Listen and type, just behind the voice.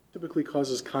typically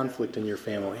causes conflict in your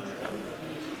family?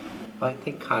 Well, I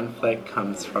think conflict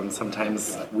comes from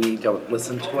sometimes we don't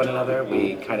listen to one another.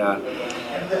 We kind of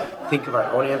think of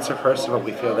our own answer first and what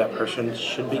we feel that person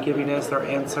should be giving as their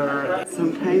answer.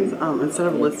 Sometimes, instead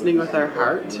of listening with our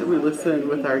heart, we listen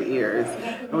with our ears.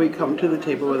 And we come to the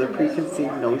table with a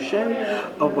preconceived notion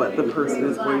of what the person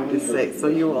is going to say. So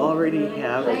you already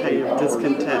have kind of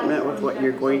discontentment with what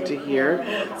you're going to hear.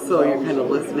 So you're kind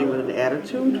of listening with an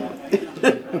attitude.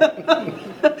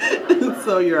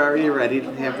 So you're already ready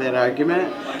to have that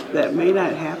argument. That may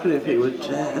not happen if you would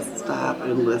just stop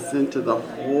and listen to the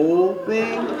whole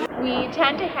thing. We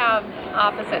tend to have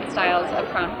opposite styles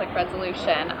of conflict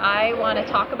resolution. I want to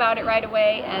talk about it right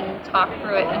away and talk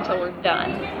through it until we're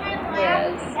done.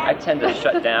 Whereas I tend to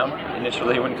shut down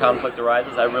initially when conflict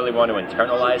arises. I really want to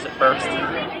internalize it first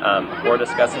before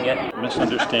discussing it.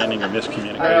 Misunderstanding or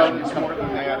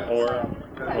miscommunication, or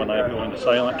when I go into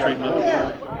silent treatment,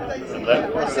 and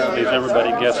that leaves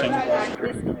everybody guessing.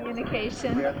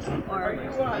 Miscommunication or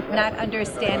not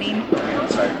understanding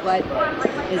what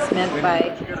is meant by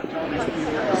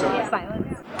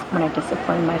silence. When I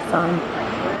discipline my son,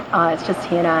 it's just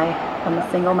he and I. I'm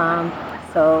a single mom,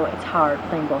 so it's hard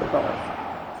playing both roles.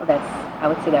 So I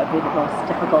would say that would be the most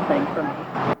difficult thing for me.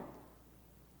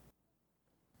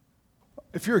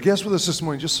 If you're a guest with us this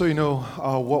morning, just so you know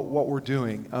what we're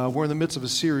doing, we're in the midst of a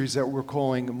series that we're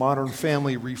calling Modern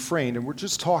Family Reframed, and we're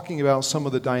just talking about some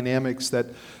of the dynamics that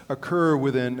occur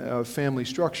within family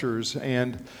structures.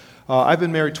 And I've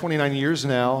been married 29 years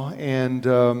now, and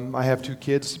I have 2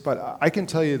 kids, but I can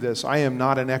tell you this, I am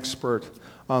not an expert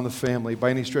on the family by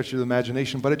any stretch of the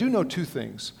imagination, but I do know 2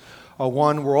 things.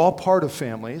 One, we're all part of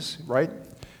families, right?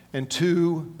 And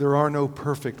 2, there are no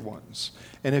perfect ones.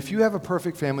 And if you have a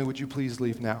perfect family, would you please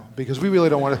leave now? Because we really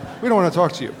don't want to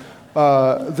talk to you.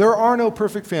 There are no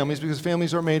perfect families because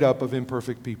families are made up of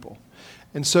imperfect people.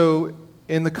 And so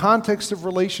in the context of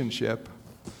relationship,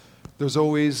 there's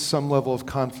always some level of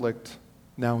conflict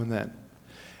now and then.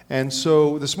 And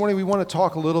so this morning we want to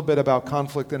talk a little bit about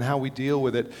conflict and how we deal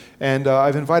with it. And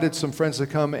I've invited some friends to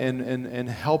come and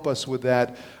help us with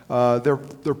that.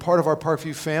 They're part of our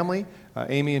Parkview family,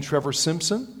 Amy and Trevor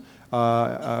Simpson.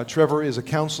 Trevor is a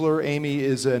counselor, Amy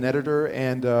is an editor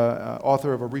and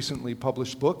author of a recently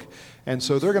published book. And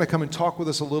so they're going to come and talk with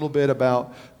us a little bit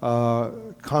about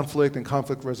conflict and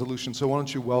conflict resolution. So why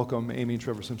don't you welcome Amy and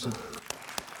Trevor Simpson.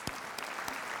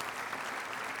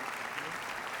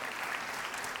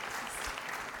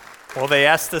 Well, they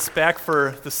asked us back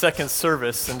for the second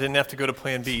service and didn't have to go to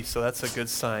Plan B, so that's a good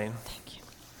sign. Thank you.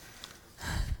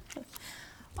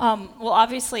 Well,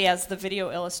 obviously, as the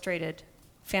video illustrated,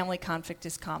 family conflict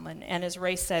is common. And as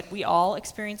Ray said, we all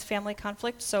experience family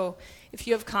conflict. So if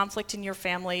you have conflict in your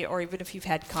family, or even if you've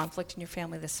had conflict in your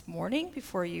family this morning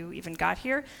before you even got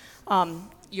here,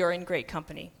 you're in great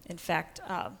company. In fact,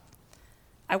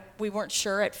 we weren't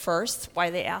sure at first why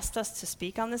they asked us to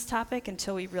speak on this topic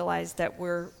until we realized that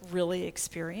we're really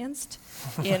experienced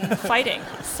in fighting.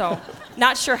 So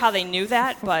not sure how they knew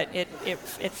that, but it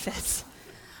fits.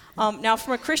 Now,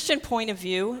 from a Christian point of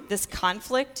view, this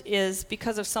conflict is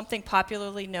because of something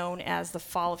popularly known as the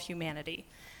fall of humanity.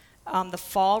 The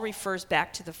fall refers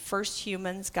back to the first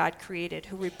humans God created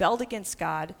who rebelled against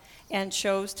God and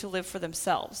chose to live for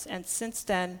themselves. And since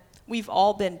then, we've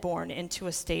all been born into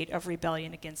a state of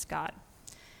rebellion against God.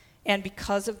 And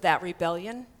because of that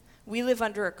rebellion, we live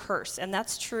under a curse. And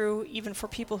that's true even for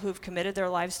people who've committed their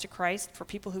lives to Christ, for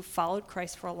people who've followed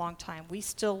Christ for a long time. We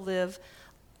still live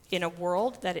in a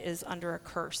world that is under a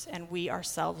curse, and we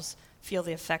ourselves feel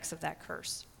the effects of that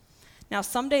curse. Now,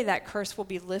 someday that curse will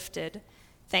be lifted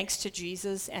thanks to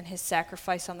Jesus and his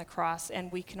sacrifice on the cross,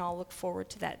 and we can all look forward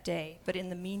to that day. But in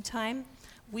the meantime,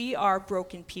 we are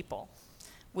broken people.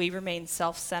 We remain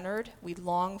self-centered. We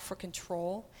long for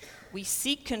control. We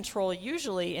seek control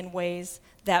usually in ways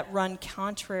that run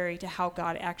contrary to how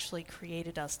God actually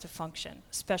created us to function,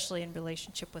 especially in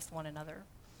relationship with one another.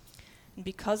 And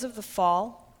because of the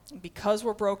fall, because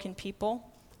we're broken people,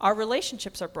 our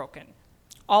relationships are broken,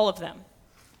 all of them.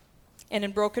 And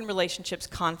in broken relationships,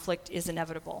 conflict is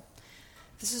inevitable.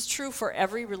 This is true for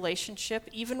every relationship,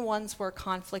 even ones where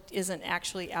conflict isn't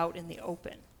actually out in the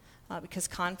open, because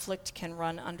conflict can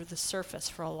run under the surface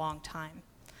for a long time.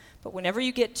 But whenever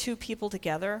you get 2 people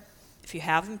together, if you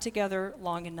have them together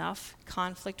long enough,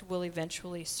 conflict will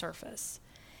eventually surface.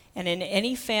 And in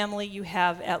any family, you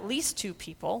have at least 2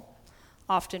 people,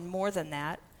 often more than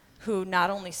that, who not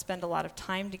only spend a lot of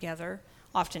time together,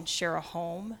 often share a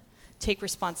home, take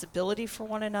responsibility for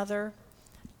one another,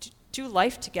 do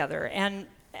life together, and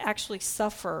actually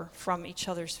suffer from each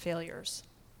other's failures.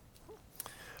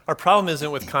 Our problem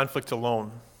isn't with conflict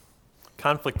alone.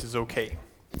 conflict is okay.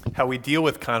 How we deal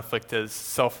with conflict is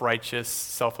self-righteous,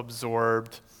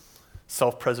 self-absorbed,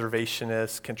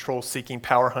 self-preservationist, control-seeking,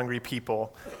 power-hungry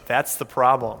people. That's the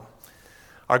problem.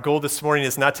 Our goal this morning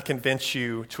is not to convince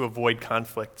you to avoid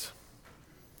conflict.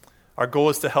 Our goal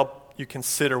is to help you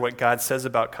consider what God says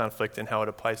about conflict and how it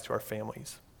applies to our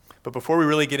families. But before we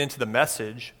really get into the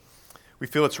message, we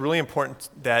feel it's really important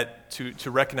that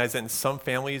to recognize that in some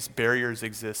families, barriers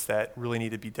exist that really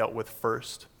need to be dealt with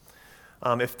first.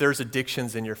 If there's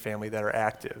addictions in your family that are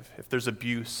active, if there's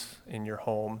abuse in your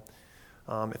home,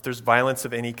 if there's violence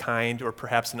of any kind or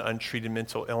perhaps an untreated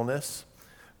mental illness,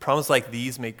 problems like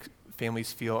these make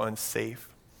families feel unsafe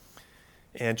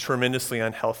and tremendously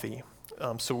unhealthy.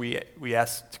 So we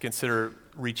ask to consider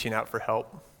reaching out for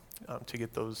help to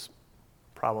get those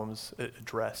problems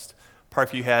addressed.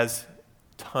 Parkview has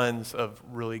tons of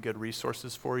really good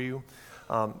resources for you.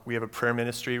 We have a prayer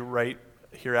ministry right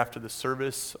here after the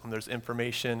service. There's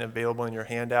information available in your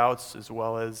handouts as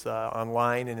well as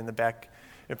online and in the back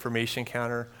information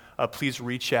counter. Please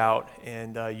reach out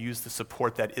and use the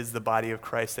support that is the body of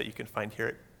Christ that you can find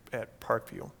here at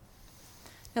Parkview.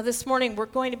 Now this morning we're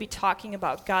going to be talking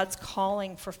about God's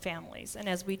calling for families. And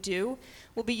as we do,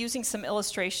 we'll be using some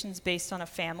illustrations based on a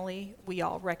family we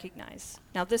all recognize.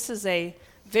 Now this is a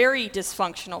very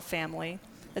dysfunctional family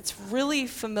that's really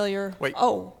familiar. Wait.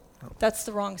 Oh, that's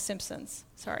the wrong Simpsons.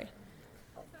 Sorry.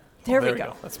 There we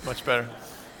go. That's much better.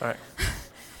 All right.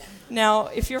 Now,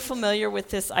 if you're familiar with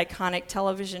this iconic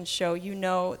television show, you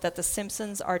know that the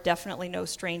Simpsons are definitely no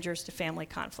strangers to family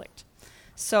conflict.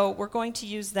 So we're going to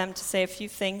use them to say a few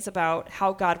things about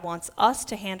how God wants us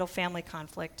to handle family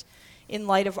conflict in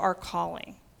light of our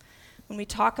calling. When we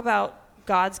talk about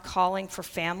God's calling for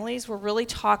families, we're really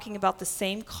talking about the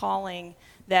same calling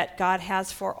that God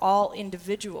has for all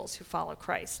individuals who follow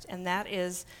Christ, and that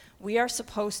is we are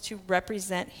supposed to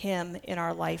represent Him in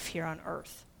our life here on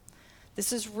earth.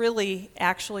 This is really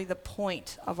actually the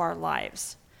point of our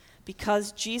lives.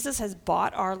 Because Jesus has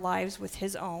bought our lives with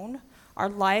His own, our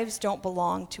lives don't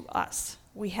belong to us.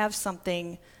 We have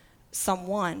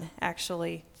someone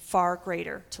actually far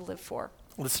greater to live for.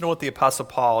 Listen to what the Apostle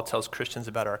Paul tells Christians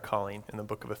about our calling in the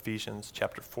book of Ephesians,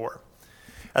 chapter 4.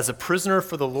 As a prisoner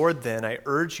for the Lord, then, I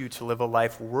urge you to live a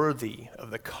life worthy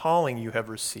of the calling you have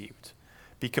received.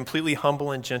 Be completely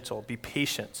humble and gentle. Be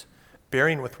patient,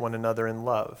 bearing with one another in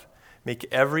love. Make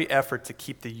every effort to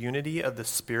keep the unity of the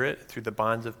Spirit through the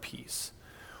bonds of peace.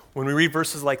 When we read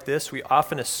verses like this, we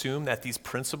often assume that these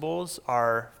principles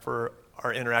are for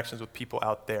our interactions with people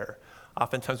out there.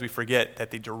 Oftentimes we forget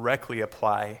that they directly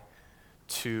apply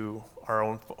to our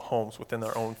own homes, within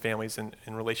our own families, and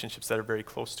relationships that are very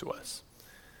close to us.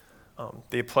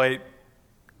 They apply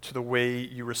to the way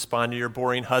you respond to your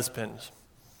boring husband,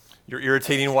 your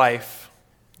irritating wife.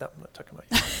 No, I'm not talking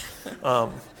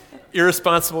about you.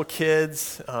 Irresponsible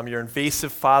kids, your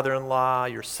invasive father-in-law,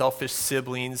 your selfish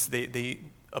siblings. They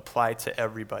apply to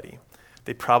everybody.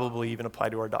 They probably even apply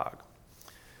to our dog.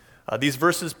 These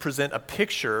verses present a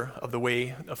picture of the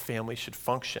way a family should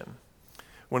function.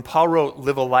 When Paul wrote,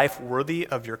 "Live a life worthy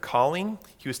of your calling,"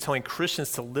 he was telling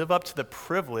Christians to live up to the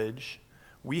privilege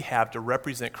we have to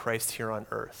represent Christ here on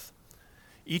earth.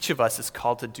 Each of us is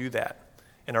called to do that,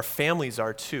 and our families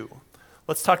are too.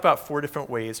 Let's talk about 4 different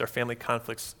ways our family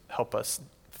conflicts help us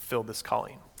fulfill this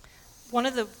calling. One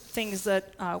of the things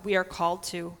that we are called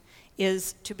to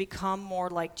is to become more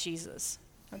like Jesus.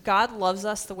 God loves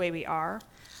us the way we are,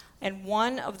 and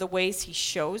one of the ways He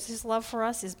shows His love for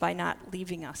us is by not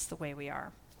leaving us the way we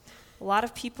are. A lot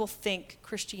of people think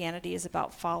Christianity is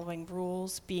about following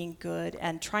rules, being good,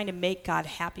 and trying to make God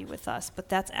happy with us, but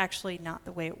that's actually not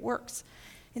the way it works.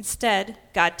 Instead,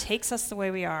 God takes us the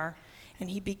way we are, and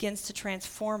He begins to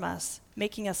transform us,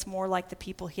 making us more like the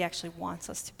people He actually wants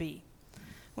us to be.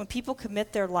 When people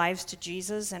commit their lives to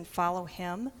Jesus and follow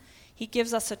Him, He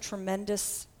gives us a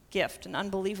tremendous gift, an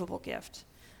unbelievable gift.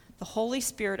 The Holy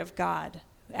Spirit of God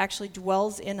actually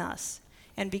dwells in us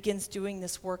and begins doing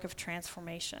this work of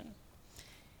transformation.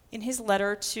 In his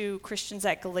letter to Christians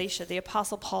at Galatia, the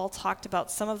Apostle Paul talked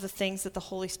about some of the things that the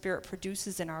Holy Spirit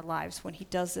produces in our lives when He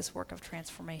does this work of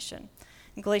transformation.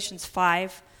 In Galatians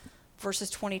 5, verses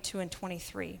 22 and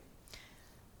 23,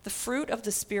 the fruit of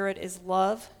the Spirit is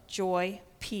love, joy,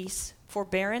 peace,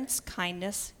 forbearance,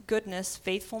 kindness, goodness,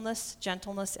 faithfulness,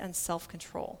 gentleness, and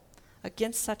self-control.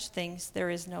 Against such things there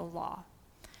is no law.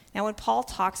 Now, when Paul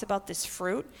talks about this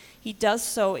fruit, he does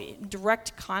so in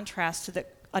direct contrast to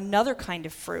another kind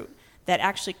of fruit that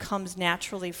actually comes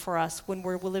naturally for us when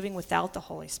we're living without the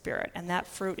Holy Spirit, and that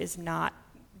fruit is not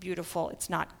beautiful, it's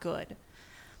not good.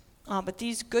 But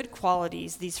these good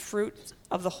qualities, these fruits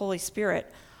of the Holy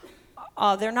Spirit,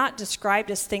 they're not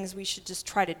described as things we should just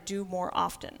try to do more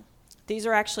often. These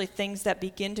are actually things that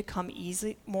begin to come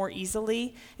more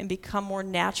easily and become more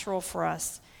natural for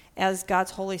us as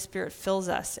God's Holy Spirit fills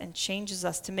us and changes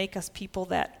us to make us people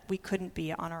that we couldn't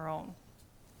be on our own.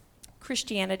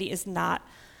 Christianity is not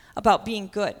about being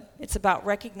good. It's about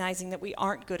recognizing that we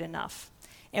aren't good enough,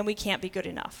 and we can't be good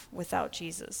enough without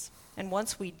Jesus. And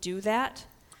once we do that,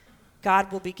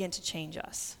 God will begin to change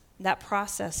us. That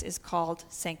process is called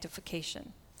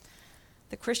sanctification.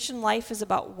 The Christian life is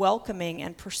about welcoming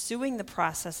and pursuing the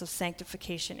process of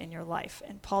sanctification in your life.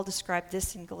 And Paul described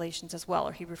this in Galatians as well,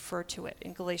 or he referred to it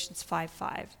in Galatians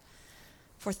 5:5.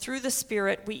 For through the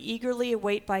Spirit we eagerly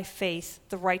await by faith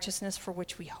the righteousness for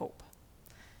which we hope.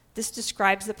 This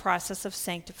describes the process of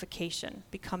sanctification,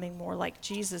 becoming more like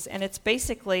Jesus. And it's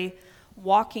basically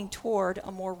walking toward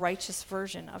a more righteous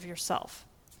version of yourself.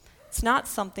 It's not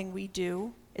something we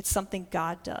do, it's something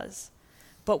God does.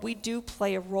 But we do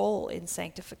play a role in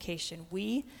sanctification.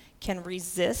 We can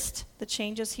resist the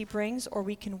changes he brings, or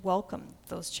we can welcome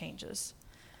those changes.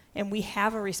 And we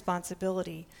have a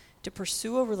responsibility to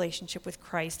pursue a relationship with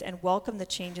Christ and welcome the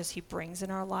changes he brings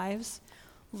in our lives.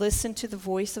 Listen to the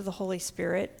voice of the Holy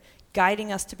Spirit,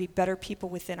 guiding us to be better people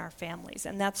within our families.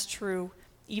 And that's true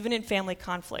even in family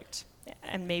conflict,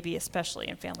 and maybe especially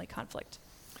in family conflict.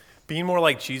 Being more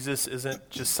like Jesus isn't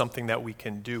just something that we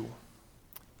can do.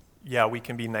 Yeah, we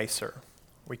can be nicer.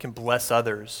 We can bless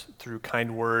others through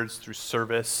kind words, through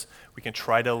service. We can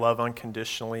try to love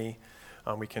unconditionally.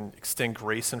 We can extend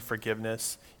grace and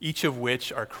forgiveness, each of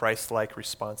which are Christ-like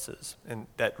responses, and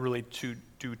that really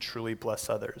do truly bless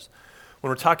others. When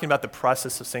we're talking about the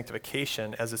process of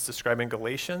sanctification, as it's described in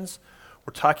Galatians,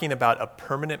 we're talking about a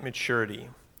permanent maturity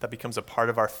that becomes a part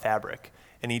of our fabric,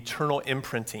 an eternal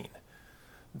imprinting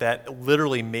that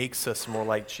literally makes us more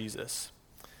like Jesus.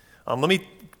 Let me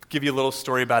give you a little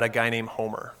story about a guy named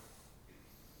Homer.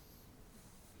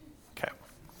 Okay.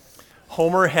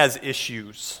 Homer has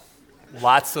issues,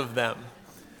 lots of them.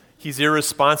 He's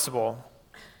irresponsible.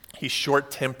 He's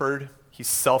short-tempered. He's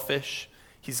selfish.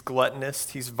 He's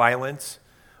gluttonous. He's violent.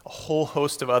 A whole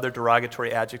host of other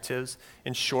derogatory adjectives.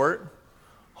 In short,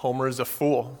 Homer is a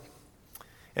fool.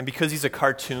 And because he's a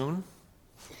cartoon,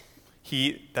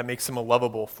 that makes him a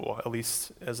lovable fool, at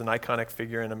least as an iconic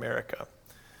figure in America.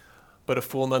 But a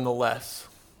fool nonetheless.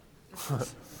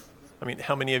 I mean,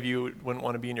 how many of you wouldn't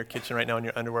want to be in your kitchen right now in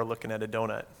your underwear looking at a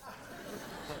donut?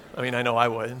 I mean, I know I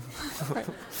would.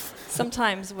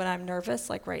 Sometimes when I'm nervous,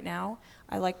 like right now,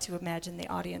 I like to imagine the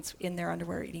audience in their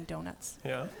underwear eating donuts.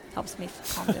 Yeah. Helps me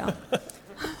calm down.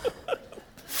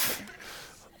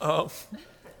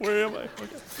 Where am I?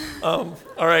 Okay.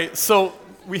 All right, so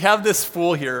we have this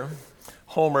fool here,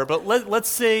 Homer, but let's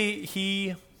say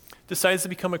he decides to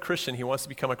become a Christian. He wants to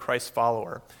become a Christ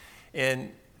follower.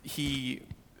 And he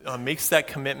makes that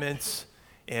commitment,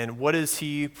 and what is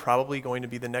he probably going to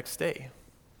be the next day?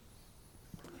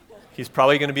 He's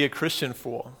probably going to be a Christian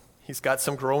fool. He's got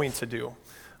some growing to do.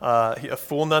 A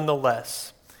fool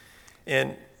nonetheless.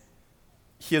 And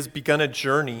he has begun a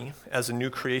journey as a new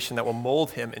creation that will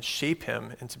mold him and shape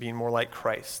him into being more like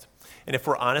Christ. And if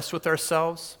we're honest with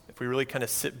ourselves, if we really kind of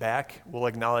sit back, we'll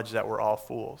acknowledge that we're all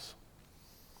fools.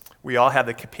 We all have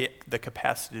the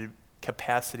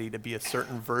capacity to be a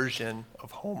certain version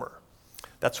of Homer.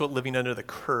 That's what living under the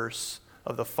curse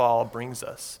of the fall brings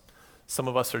us. Some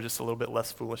of us are just a little bit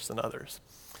less foolish than others.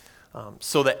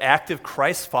 So the active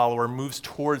Christ follower moves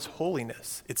towards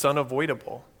holiness. It's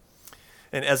unavoidable.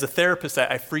 And as a therapist,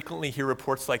 I frequently hear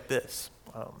reports like this.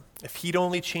 If he'd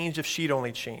only change, if she'd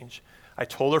only change. I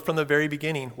told her from the very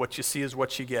beginning, what you see is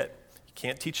what you get. You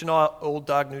can't teach an old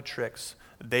dog new tricks.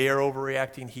 They are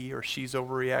overreacting, he or she's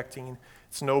overreacting.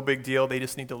 It's no big deal. They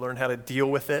just need to learn how to deal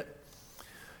with it.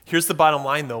 Here's the bottom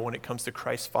line, though, when it comes to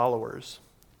Christ followers.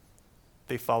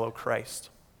 They follow Christ.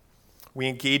 We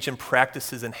engage in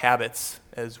practices and habits,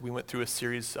 as we went through a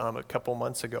series a couple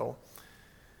months ago,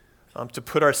 to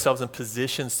put ourselves in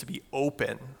positions to be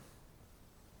open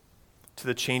to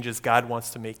the changes God wants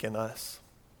to make in us.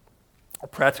 A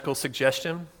practical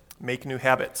suggestion, make new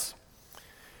habits.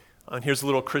 And here's a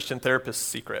little Christian therapist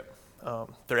secret.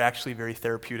 They're actually very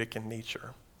therapeutic in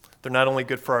nature. They're not only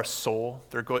good for our soul,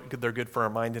 they're good for our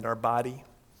mind and our body.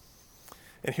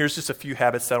 And here's just a few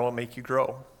habits that will make you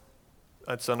grow.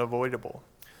 It's unavoidable.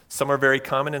 Some are very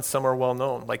common and some are well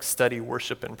known, like study,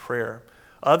 worship, and prayer.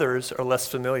 Others are less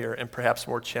familiar and perhaps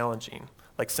more challenging,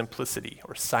 like simplicity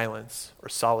or silence or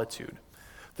solitude.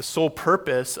 The sole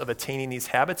purpose of attaining these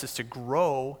habits is to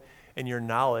grow in your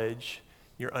knowledge,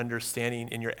 your understanding,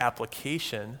 and your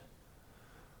application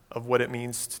of what it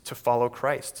means to follow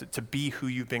Christ, to be who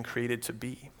you've been created to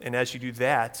be. And as you do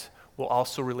that, we'll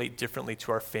also relate differently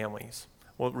to our families.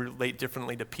 We'll relate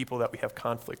differently to people that we have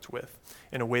conflict with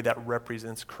in a way that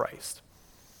represents Christ.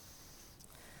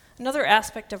 Another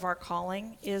aspect of our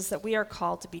calling is that we are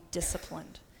called to be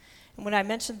disciplined. And when I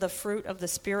mentioned the fruit of the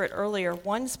Spirit earlier,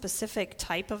 one specific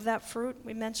type of that fruit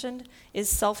we mentioned is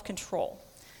self-control.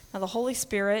 Now, the Holy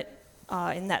Spirit,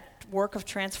 in that work of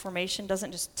transformation,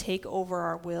 doesn't just take over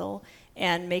our will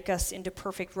and make us into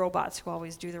perfect robots who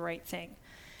always do the right thing.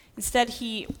 Instead,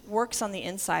 he works on the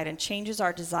inside and changes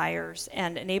our desires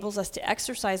and enables us to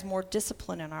exercise more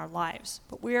discipline in our lives.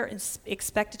 But we are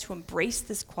expected to embrace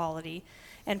this quality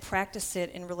and practice it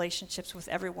in relationships with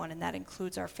everyone, and that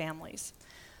includes our families.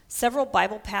 Several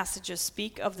Bible passages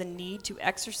speak of the need to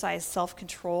exercise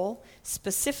self-control,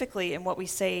 specifically in what we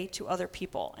say to other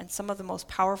people. And some of the most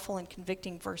powerful and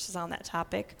convicting verses on that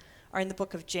topic are in the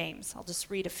book of James. I'll just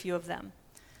read a few of them.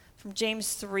 From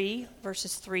James 3,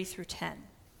 verses 3 through 10.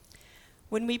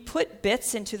 When we put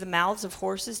bits into the mouths of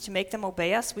horses to make them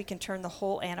obey us, we can turn the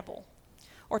whole animal.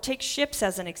 Or take ships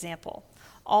as an example.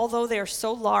 Although they are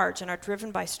so large and are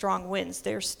driven by strong winds,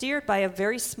 they are steered by a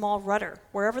very small rudder,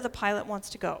 wherever the pilot wants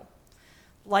to go.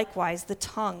 Likewise, the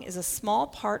tongue is a small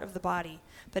part of the body,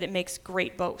 but it makes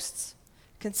great boasts.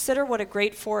 Consider what a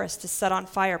great forest is set on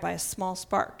fire by a small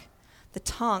spark. The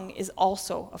tongue is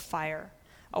also a fire,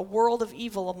 a world of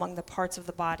evil among the parts of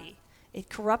the body. It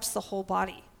corrupts the whole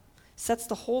body, sets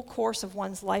the whole course of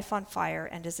one's life on fire,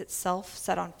 and is itself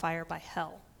set on fire by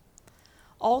hell.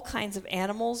 All kinds of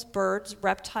animals, birds,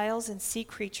 reptiles, and sea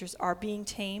creatures are being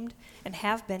tamed and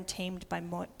have been tamed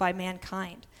by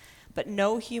mankind. But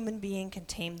no human being can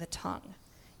tame the tongue.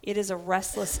 It is a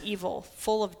restless evil,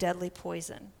 full of deadly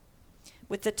poison.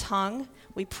 With the tongue,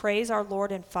 we praise our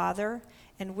Lord and Father,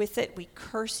 and with it we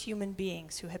curse human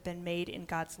beings who have been made in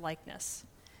God's likeness.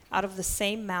 Out of the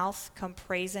same mouth come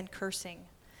praise and cursing.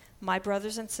 My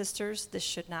brothers and sisters, this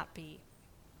should not be.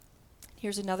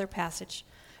 Here's another passage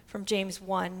from James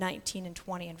 1, 19 and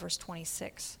 20 and verse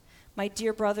 26. My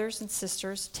dear brothers and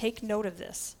sisters, take note of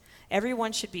this.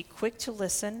 Everyone should be quick to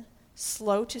listen,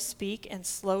 slow to speak, and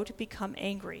slow to become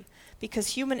angry, because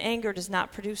human anger does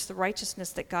not produce the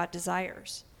righteousness that God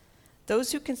desires.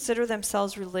 Those who consider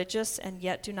themselves religious and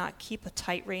yet do not keep a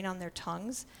tight rein on their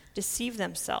tongues deceive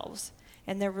themselves,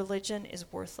 and their religion is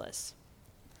worthless.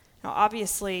 Now,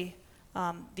 obviously,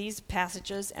 these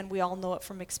passages, and we all know it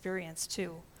from experience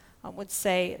too, would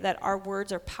say that our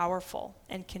words are powerful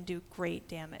and can do great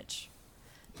damage.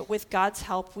 But with God's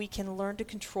help, we can learn to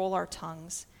control our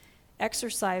tongues,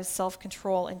 exercise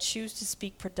self-control, and choose to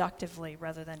speak productively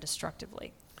rather than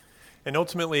destructively. And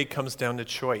ultimately, it comes down to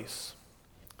choice.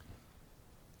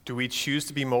 Do we choose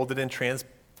to be molded and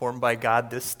transformed by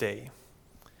God this day?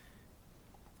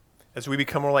 As we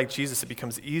become more like Jesus, it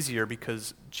becomes easier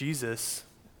because Jesus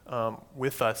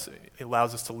with us, it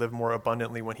allows us to live more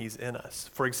abundantly when he's in us.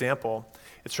 For example,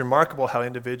 it's remarkable how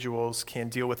individuals can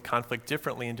deal with conflict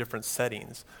differently in different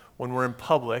settings. When we're in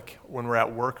public, when we're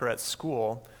at work or at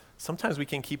school, sometimes we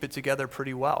can keep it together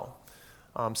pretty well.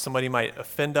 Somebody might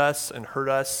offend us and hurt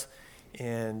us,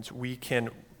 and we can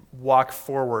walk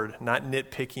forward, not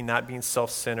nitpicking, not being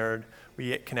self-centered.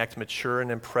 We can act mature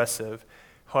and impressive.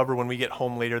 However, when we get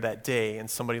home later that day and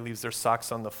somebody leaves their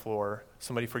socks on the floor,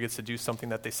 somebody forgets to do something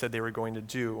that they said they were going to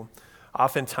do,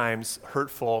 oftentimes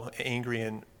hurtful, angry,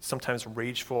 and sometimes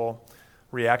rageful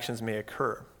reactions may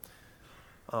occur.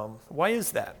 Why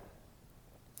is that?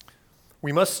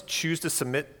 We must choose to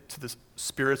submit to the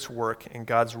Spirit's work and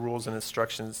God's rules and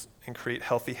instructions and create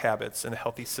healthy habits and a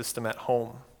healthy system at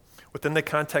home. Within the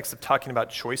context of talking about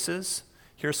choices,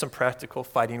 here are some practical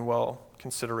fighting well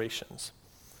considerations.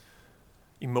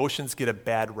 Emotions get a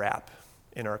bad rap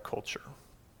in our culture,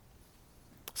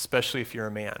 especially if you're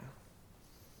a man.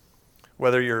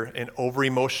 Whether you're an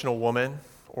over-emotional woman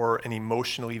or an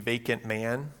emotionally vacant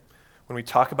man, when we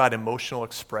talk about emotional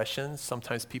expressions,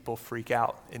 sometimes people freak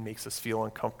out. It makes us feel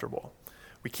uncomfortable.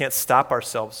 We can't stop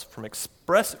ourselves from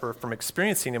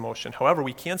experiencing emotion. However,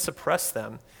 we can suppress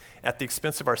them at the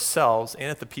expense of ourselves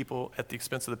and at the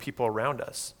expense of the people around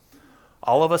us.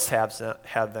 All of us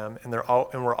have them, and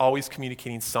we're always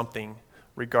communicating something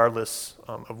regardless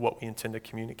of what we intend to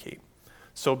communicate.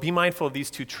 So be mindful of these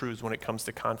two truths when it comes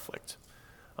to conflict.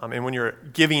 And when you're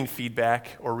giving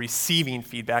feedback or receiving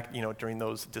feedback, during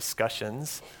those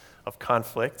discussions of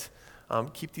conflict,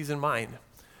 keep these in mind.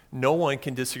 No one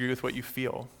can disagree with what you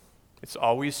feel. It's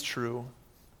always true.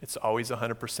 It's always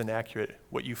 100% accurate.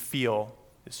 What you feel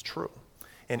is true.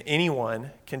 And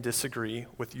anyone can disagree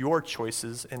with your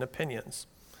choices and opinions.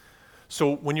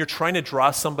 So when you're trying to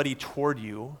draw somebody toward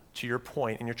you, to your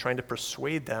point, and you're trying to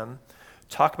persuade them,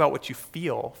 talk about what you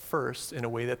feel first in a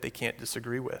way that they can't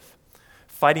disagree with.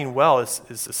 Fighting well is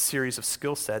a series of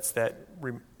skill sets that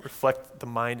reflect the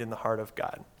mind and the heart of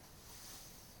God.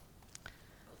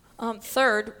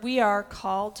 Third, we are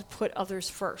called to put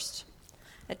others first.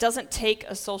 It doesn't take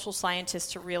a social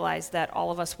scientist to realize that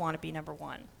all of us want to be number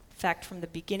one. In fact, from the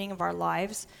beginning of our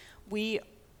lives, we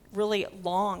really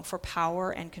long for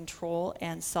power and control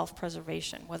and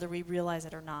self-preservation, whether we realize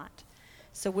it or not.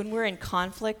 So when we're in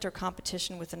conflict or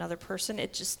competition with another person,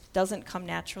 it just doesn't come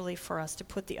naturally for us to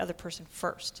put the other person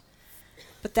first.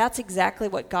 But that's exactly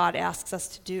what God asks us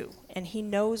to do, and he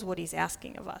knows what he's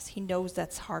asking of us. He knows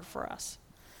that's hard for us.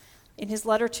 In his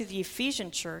letter to the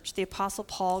Ephesian church, the Apostle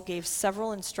Paul gave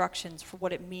several instructions for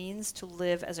what it means to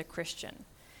live as a Christian.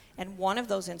 And one of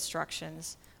those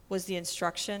instructions was the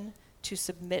instruction to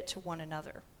submit to one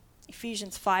another.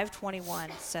 Ephesians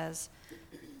 5:21 says,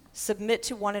 "Submit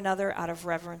to one another out of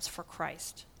reverence for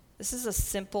Christ." This is a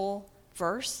simple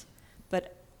verse,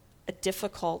 but a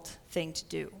difficult thing to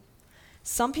do.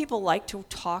 Some people like to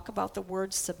talk about the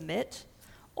word submit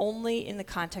only in the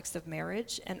context of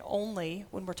marriage and only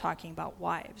when we're talking about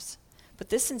wives. But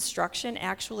this instruction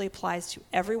actually applies to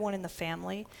everyone in the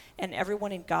family and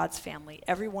everyone in God's family,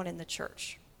 everyone in the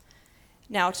church.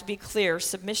 Now, to be clear,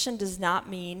 submission does not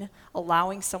mean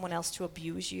allowing someone else to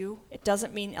abuse you. It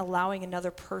doesn't mean allowing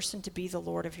another person to be the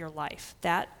Lord of your life.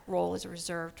 That role is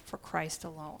reserved for Christ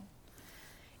alone.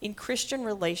 In Christian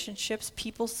relationships,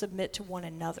 people submit to one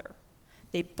another.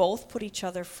 They both put each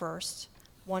other first.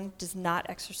 One does not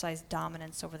exercise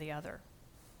dominance over the other.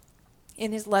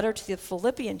 In his letter to the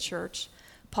Philippian church,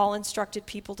 Paul instructed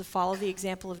people to follow the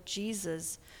example of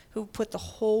Jesus, who put the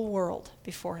whole world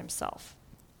before himself.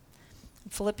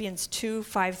 Philippians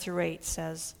 2:5-8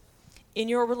 says, "In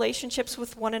your relationships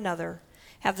with one another,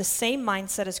 have the same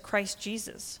mindset as Christ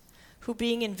Jesus, who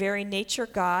being in very nature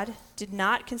God, did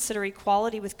not consider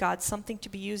equality with God something to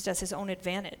be used as his own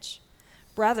advantage.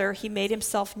 Rather, he made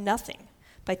himself nothing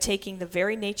by taking the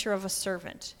very nature of a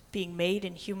servant, being made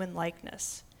in human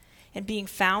likeness. And being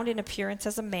found in appearance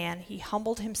as a man, he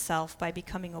humbled himself by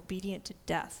becoming obedient to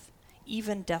death,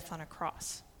 even death on a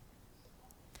cross."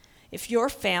 If your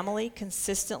family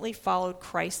consistently followed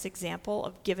Christ's example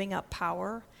of giving up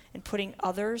power and putting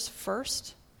others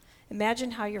first,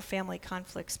 imagine how your family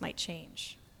conflicts might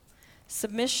change.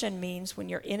 Submission means when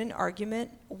you're in an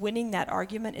argument, winning that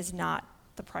argument is not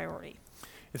the priority.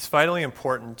 It's vitally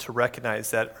important to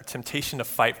recognize that our temptation to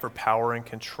fight for power and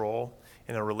control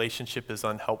in a relationship is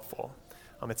unhelpful.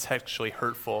 It's actually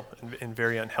hurtful and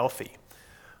very unhealthy.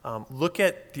 Look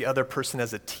at the other person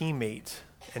as a teammate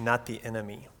and not the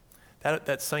enemy.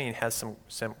 That saying has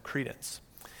some credence.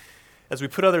 As we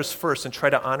put others first and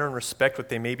try to honor and respect what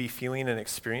they may be feeling and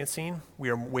experiencing, we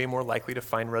are way more likely to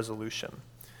find resolution.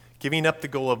 Giving up the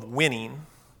goal of winning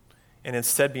and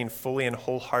instead being fully and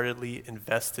wholeheartedly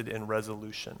invested in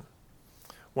resolution.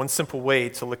 One simple way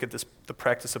to look at the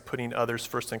practice of putting others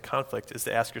first in conflict is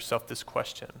to ask yourself this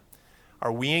question: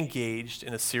 are we engaged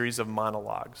in a series of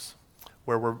monologues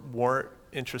where we're more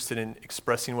interested in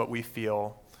expressing what we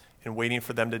feel and waiting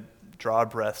for them to draw a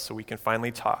breath so we can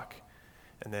finally talk,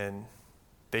 and then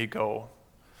they go,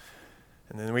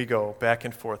 and then we go back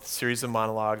and forth, series of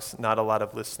monologues, not a lot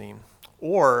of listening?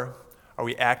 Or are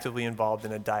we actively involved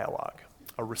in a dialogue,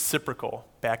 a reciprocal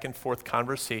back and forth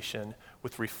conversation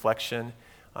with reflection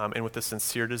and with a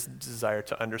sincere desire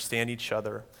to understand each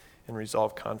other and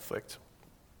resolve conflict?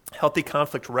 Healthy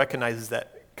conflict recognizes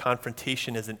that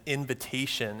confrontation is an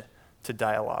invitation to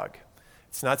dialogue.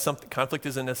 It's not something, conflict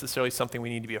isn't necessarily something we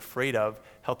need to be afraid of.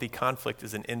 Healthy conflict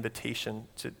is an invitation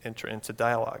to enter into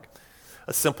dialogue.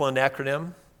 A simple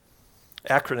acronym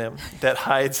that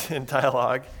hides in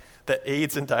dialogue, that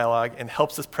aids in dialogue and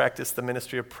helps us practice the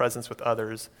ministry of presence with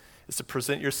others is to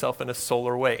present yourself in a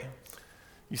solar way.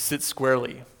 You sit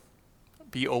squarely,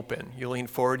 be open. You lean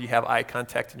forward, you have eye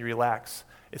contact, and you relax.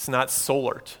 It's not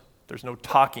solart. There's no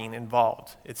talking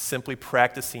involved. It's simply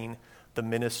practicing the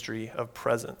ministry of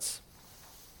presence.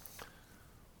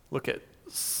 Look at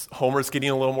Homer's getting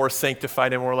a little more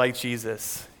sanctified and more like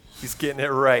Jesus. He's getting it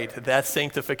right. That's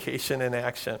sanctification in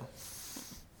action.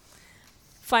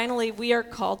 Finally, we are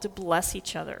called to bless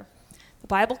each other. The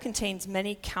Bible contains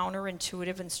many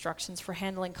counterintuitive instructions for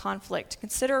handling conflict.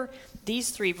 Consider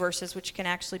these 3 verses, which can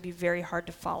actually be very hard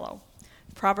to follow.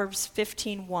 Proverbs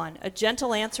 15:1, "A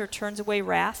gentle answer turns away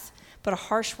wrath, but a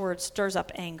harsh word stirs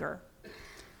up anger."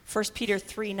 1 Peter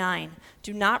 3:9,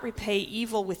 "Do not repay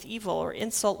evil with evil or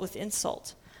insult with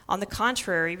insult. On the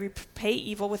contrary, repay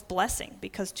evil with blessing,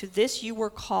 because to this you were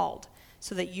called,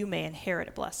 so that you may inherit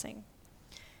a blessing."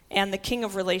 And the king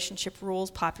of relationship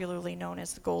rules, popularly known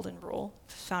as the golden rule,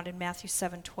 found in Matthew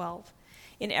 7:12.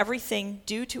 In everything,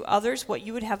 do to others what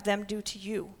you would have them do to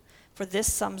you, for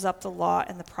this sums up the law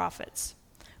and the prophets.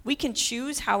 We can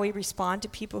choose how we respond to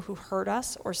people who hurt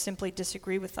us or simply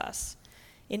disagree with us.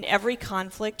 In every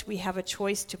conflict, we have a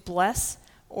choice to bless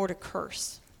or to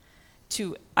curse,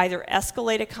 to either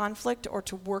escalate a conflict or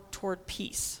to work toward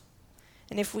peace.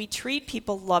 And if we treat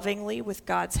people lovingly with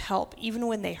God's help, even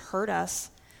when they hurt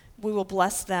us, we will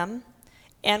bless them,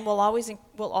 and we'll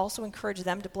also encourage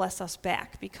them to bless us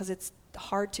back, because it's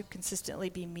hard to consistently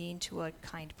be mean to a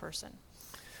kind person.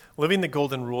 Living the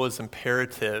golden rule is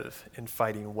imperative in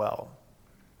fighting well.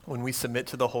 When we submit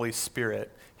to the Holy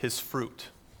Spirit, his fruit,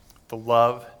 the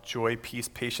love, joy, peace,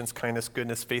 patience, kindness,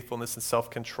 goodness, faithfulness, and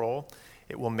self-control,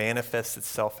 it will manifest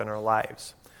itself in our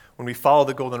lives. When we follow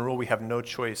the golden rule, we have no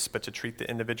choice but to treat the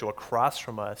individual across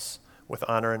from us with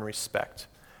honor and respect.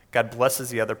 God blesses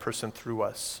the other person through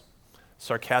us.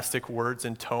 Sarcastic words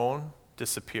and tone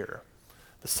disappear.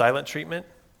 The silent treatment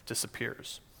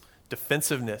disappears.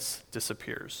 Defensiveness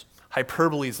disappears.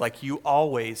 Hyperboles like you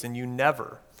always and you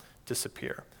never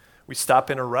disappear. We stop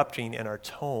interrupting and our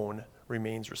tone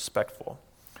remains respectful.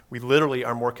 We literally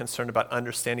are more concerned about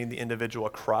understanding the individual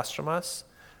across from us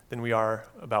than we are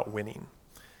about winning.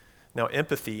 Now,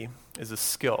 empathy is a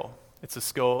skill. It's a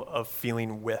skill of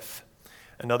feeling with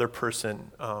another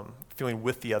person, feeling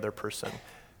with the other person.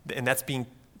 And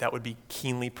that would be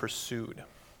keenly pursued.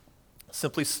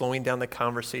 Simply slowing down the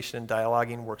conversation and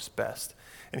dialoguing works best.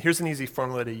 And here's an easy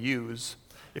formula to use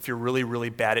if you're really, really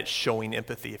bad at showing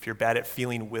empathy. If you're bad at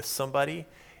feeling with somebody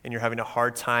and you're having a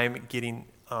hard time getting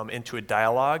into a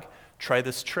dialogue, try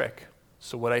this trick.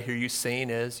 So what I hear you saying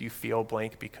is, you feel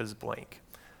blank because blank.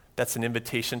 That's an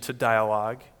invitation to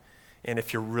dialogue. And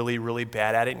if you're really, really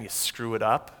bad at it and you screw it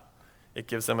up, it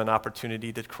gives them an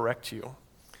opportunity to correct you.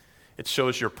 It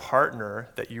shows your partner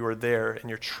that you are there and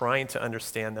you're trying to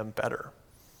understand them better.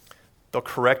 They'll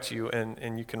correct you,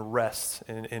 and you can rest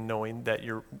in knowing that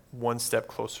you're one step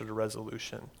closer to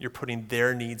resolution. You're putting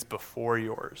their needs before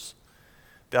yours.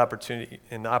 The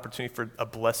opportunity for a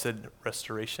blessed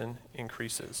restoration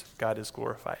increases. God is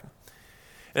glorified.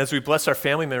 And as we bless our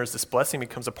family members, this blessing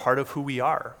becomes a part of who we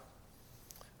are.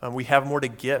 We have more to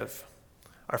give.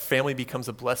 Our family becomes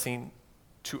a blessing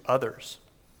to others.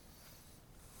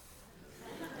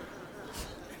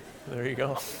 There you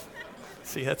go.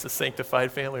 See, that's a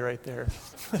sanctified family right there.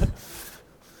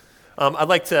 I'd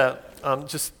like to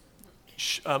just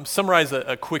summarize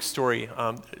a quick story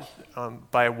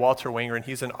by Walter Wenger, and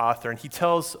he's an author, and he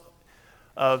tells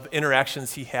of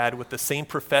interactions he had with the same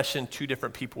profession, two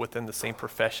different people within the same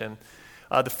profession.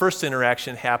 The first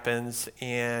interaction happens,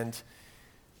 and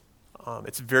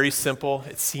it's very simple.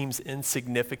 It seems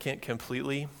insignificant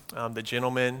completely. The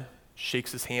gentleman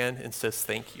shakes his hand and says,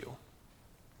 "Thank you."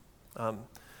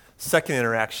 Second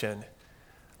interaction,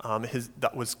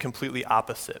 that was completely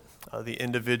opposite. The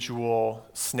individual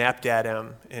snapped at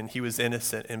him, and he was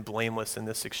innocent and blameless in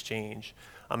this exchange,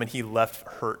 and he left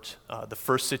hurt. The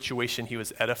first situation, he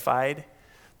was edified.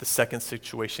 The second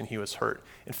situation, he was hurt.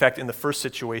 In fact, in the first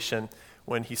situation,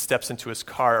 when he steps into his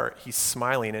car, he's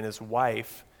smiling, and his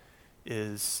wife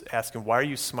is asking, "Why are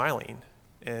you smiling?"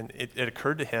 And it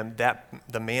occurred to him that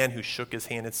the man who shook his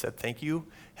hand and said thank you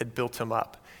had built him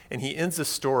up. And he ends the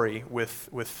story with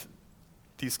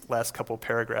these last couple of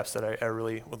paragraphs that I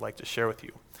really would like to share with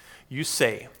you. You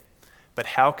say, "But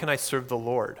how can I serve the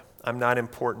Lord? I'm not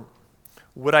important.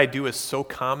 What I do is so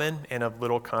common and of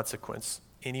little consequence.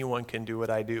 Anyone can do what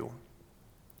I do.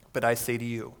 But I say to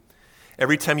you,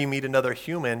 every time you meet another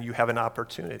human, you have an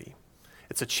opportunity.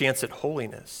 It's a chance at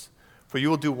holiness. For you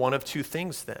will do one of two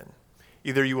things then.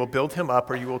 Either you will build him up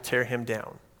or you will tear him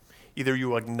down. Either you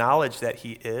will acknowledge that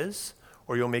he is,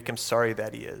 or you'll make him sorry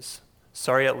that he is.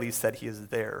 Sorry at least that he is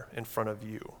there in front of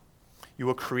you. You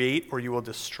will create or you will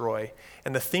destroy.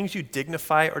 And the things you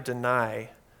dignify or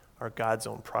deny are God's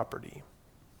own property.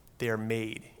 They are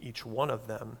made, each one of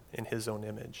them, in his own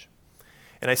image.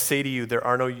 And I say to you, there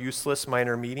are no useless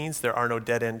minor meetings. There are no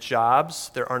dead-end jobs.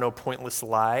 There are no pointless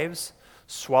lives.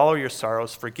 Swallow your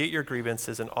sorrows, forget your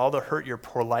grievances, and all the hurt your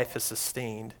poor life has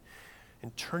sustained,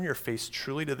 and turn your face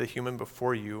truly to the human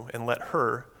before you, and let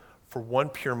her, for one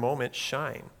pure moment,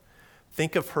 shine.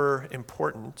 Think of her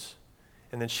important,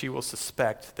 and then she will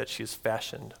suspect that she is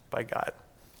fashioned by God."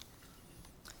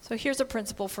 So here's a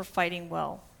principle for fighting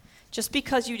well. Just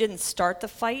because you didn't start the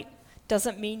fight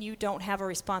doesn't mean you don't have a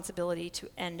responsibility to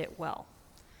end it well.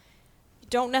 You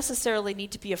don't necessarily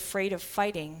need to be afraid of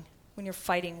fighting when you're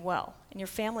fighting well, and your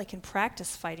family can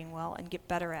practice fighting well and get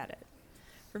better at it.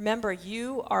 Remember,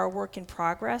 you are a work in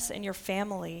progress, and your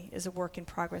family is a work in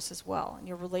progress as well, and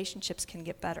your relationships can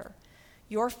get better.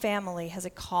 Your family has a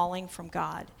calling from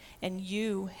God, and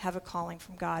you have a calling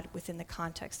from God within the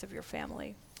context of your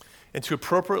family. And to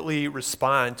appropriately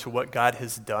respond to what God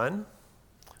has done,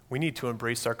 we need to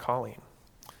embrace our calling.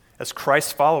 As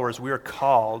Christ's followers, we are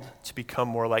called to become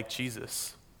more like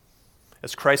Jesus.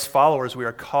 As Christ's followers, we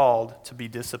are called to be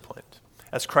disciplined.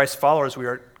 As Christ's followers, we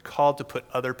are called to put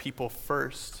other people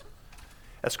first.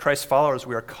 As Christ's followers,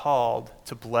 we are called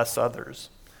to bless others.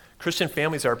 Christian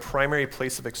families are a primary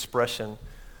place of expression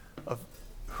of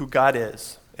who God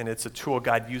is, and it's a tool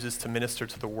God uses to minister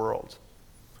to the world.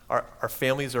 Our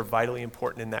families are vitally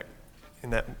important in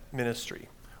that ministry.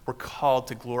 We're called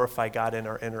to glorify God in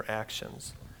our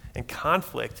interactions. And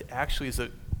conflict actually is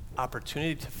an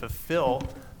opportunity to fulfill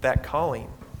that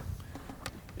calling.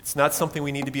 It's not something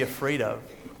we need to be afraid of.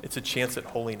 It's a chance at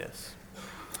holiness.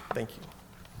 Thank you.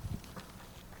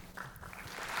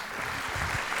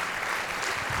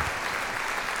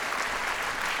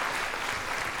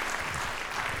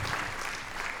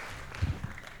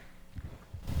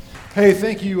 Hey,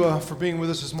 thank you for being with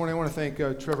us this morning. I want to thank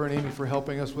Trevor and Amy for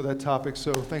helping us with that topic.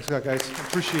 So thanks, guys.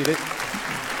 Appreciate it.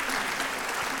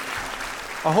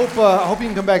 I hope you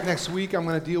can come back next week. I'm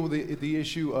going to deal with the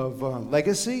issue of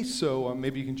legacy. So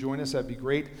maybe you can join us. That'd be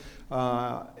great.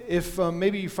 If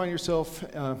maybe you find yourself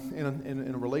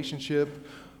in a relationship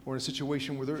or in a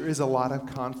situation where there is a lot of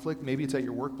conflict, maybe it's at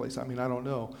your workplace. I mean, I don't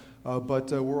know.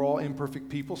 But we're all imperfect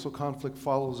people, so conflict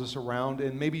follows us around,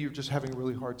 and maybe you're just having a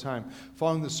really hard time.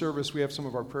 Following the service, we have some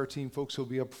of our prayer team folks who'll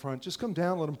be up front. Just come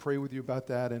down, let them pray with you about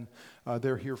that, and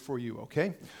they're here for you,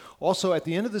 okay? Also, at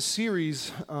the end of the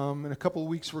series, in a couple of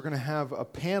weeks, we're going to have a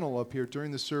panel up here during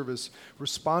the service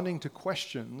responding to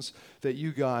questions that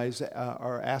you guys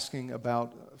are asking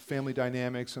about family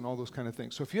dynamics and all those kind of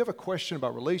things. So if you have a question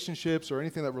about relationships or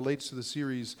anything that relates to the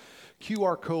series,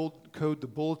 QR code the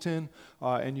bulletin,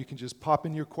 and you can just pop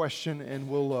in your question, and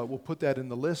we'll put that in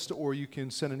the list, or you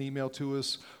can send an email to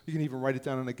us. You can even write it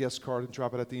down on a guest card and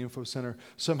drop it at the info center.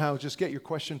 Somehow, just get your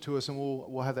question to us, and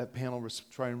we'll have that panel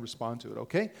try and respond to it.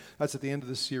 Okay? That's at the end of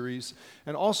the series,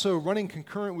 and also running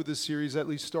concurrent with this series, at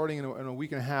least starting in a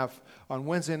week and a half. On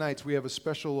Wednesday nights, we have a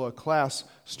special class,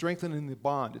 Strengthening the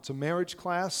Bond. It's a marriage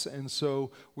class, and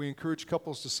so we encourage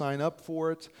couples to sign up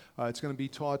for it. It's going to be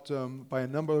taught by a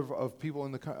number of people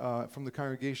from the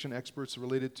congregation, experts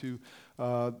related to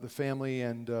the family,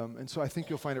 and so I think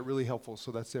you'll find it really helpful,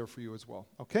 so that's there for you as well.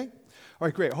 Okay? All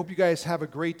right, great. I hope you guys have a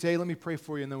great day. Let me pray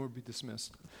for you, and then we'll be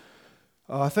dismissed.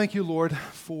 Thank you, Lord,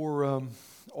 for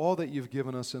all that you've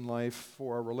given us in life,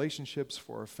 for our relationships,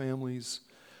 for our families.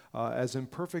 As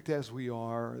imperfect as we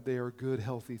are, they are good,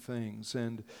 healthy things,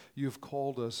 and you've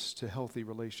called us to healthy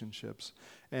relationships.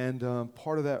 And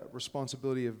part of that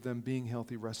responsibility of them being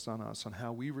healthy rests on us, on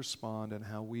how we respond and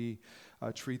how we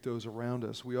treat those around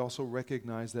us. We also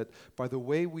recognize that by the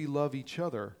way we love each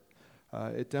other,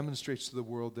 it demonstrates to the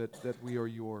world that we are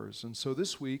yours. And so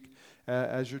this week,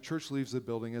 as your church leaves the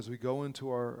building, as we go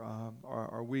into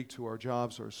our week, to our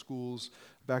jobs, our schools,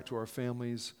 back to our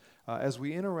families, as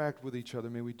we interact with each other,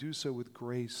 may we do so with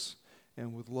grace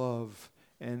and with love,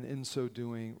 and in so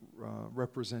doing,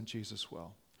 represent Jesus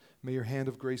well. May your hand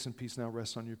of grace and peace now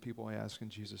rest on your people, I ask in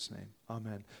Jesus' name.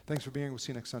 Amen. Thanks for being here. We'll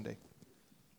see you next Sunday.